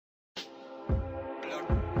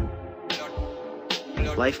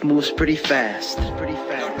Life moves pretty fast.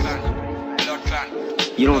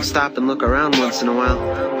 You don't stop and look around once in a while.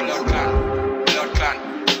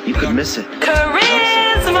 You could miss it.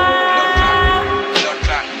 Charisma.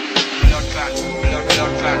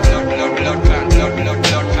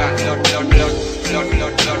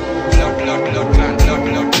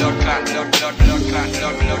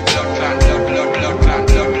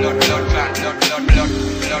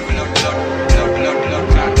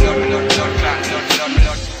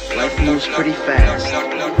 Life moves pretty fast.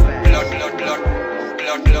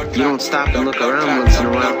 You don't stop and look around once in a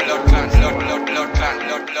while.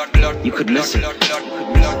 You could miss it.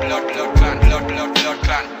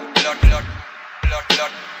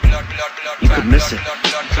 You could miss it.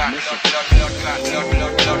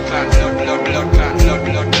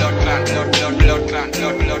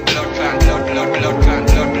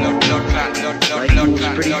 Life moves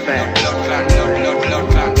pretty fast.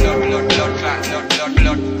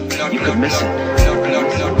 You could miss it.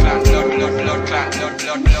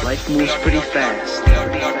 Life moves pretty fast.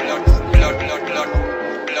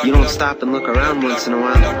 You don't stop and look around once in a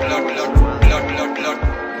while.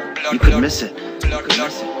 You could miss it.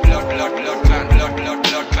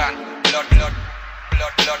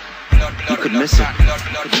 You could miss it.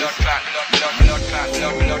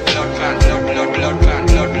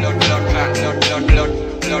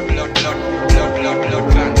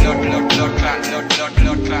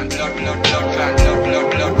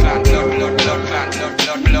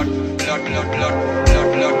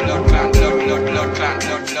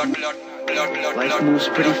 Life moves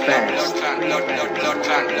pretty fast.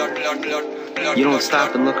 You don't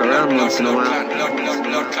stop and look around once in a while.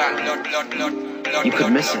 You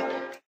could miss it.